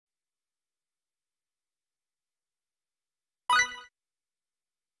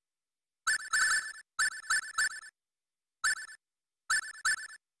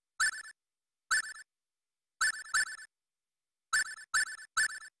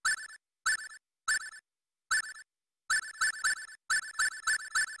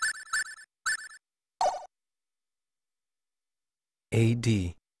AD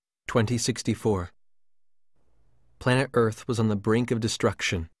 2064. Planet Earth was on the brink of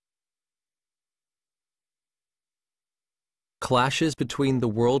destruction. Clashes between the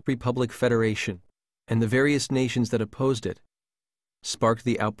World Republic Federation and the various nations that opposed it sparked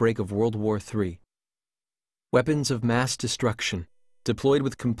the outbreak of World War III. Weapons of mass destruction, deployed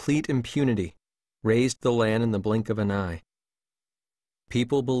with complete impunity, razed the land in the blink of an eye.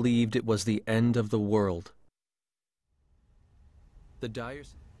 People believed it was the end of the world.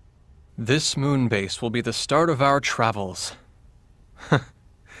 This moon base will be the start of our travels.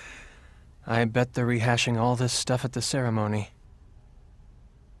 I bet they're rehashing all this stuff at the ceremony.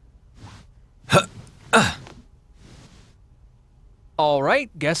 All right,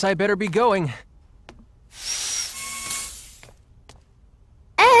 guess I better be going.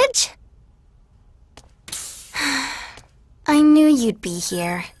 Edge! I knew you'd be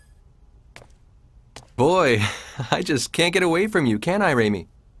here. Boy, I just can't get away from you, can I, Raimi?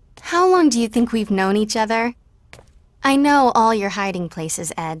 How long do you think we've known each other? I know all your hiding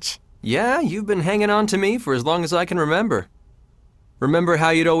places, Edge. Yeah, you've been hanging on to me for as long as I can remember. Remember how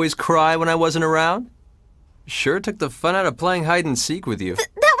you'd always cry when I wasn't around? Sure took the fun out of playing hide-and-seek with you.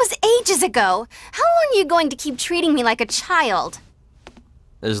 That was ages ago. How long are you going to keep treating me like a child?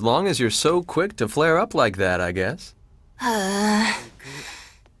 As long as you're so quick to flare up like that, I guess.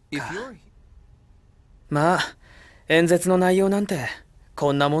 If you're... まあ、演説の内容なんて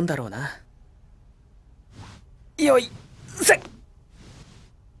こんなもんだろうな。よいせっ。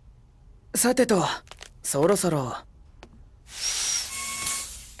さてと、そろそろ。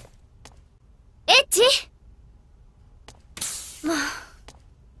エッジ？もう、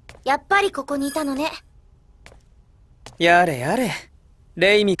やっぱりここにいたのね。やれやれ、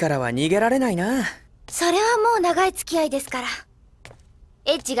レイミからは逃げられないな。それはもう長い付き合いですから。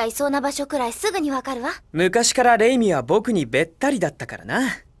エッジがいそうな場所くらいすぐにわかるわ。昔からレイミは僕にべったりだったから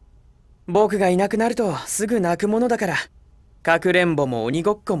な。僕がいなくなるとすぐ泣くものだから、かくれんぼも鬼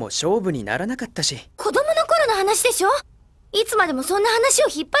ごっこも勝負にならなかったし。子供の頃の話でしょ？いつまでもそんな話を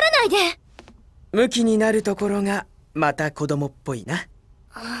引っ張らないで。ムキになるところがまた子供っぽいな。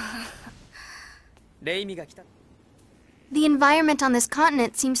レイミが来た。The environment on this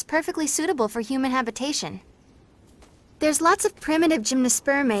continent seems perfectly suitable for human habitation. There's lots of primitive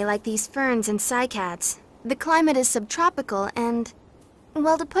gymnospermae like these ferns and cycads. The climate is subtropical and,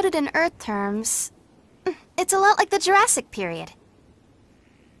 well, to put it in Earth terms, it's a lot like the Jurassic period.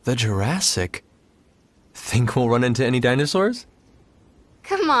 The Jurassic? Think we'll run into any dinosaurs?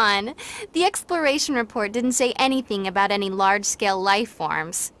 Come on, the exploration report didn't say anything about any large-scale life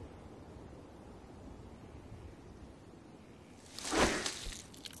forms.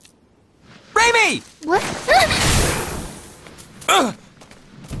 Raimi! What?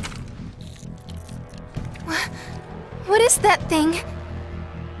 What is that thing?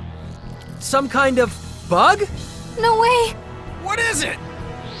 Some kind of bug? No way! What is it?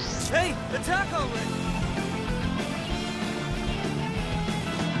 Hey, attack already!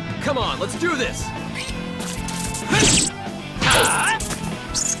 Come on, let's do this!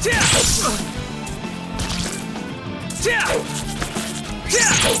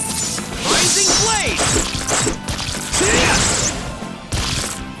 Rising blade!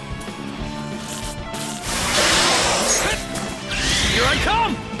 Here I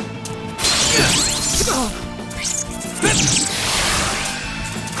come!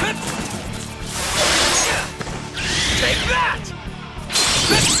 Take that!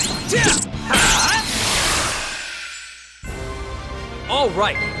 All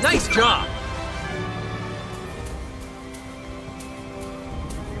right, nice job!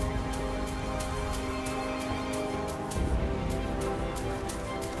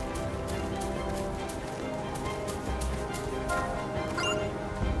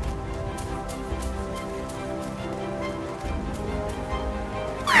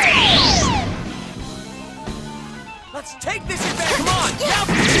 Let's take this advantage. Come on!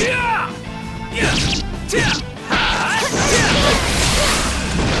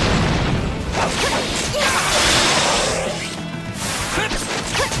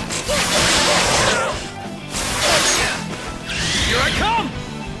 Here I come!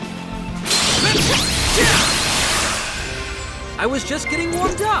 I was just getting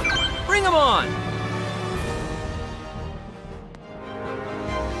warmed up. Bring 'em on!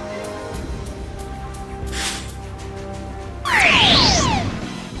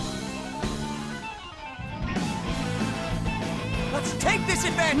 Let's take this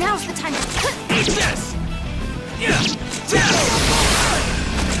advantage! Now's the time to... Eat this!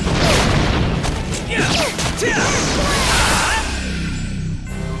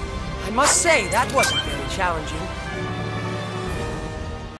 I must say, that wasn't very challenging.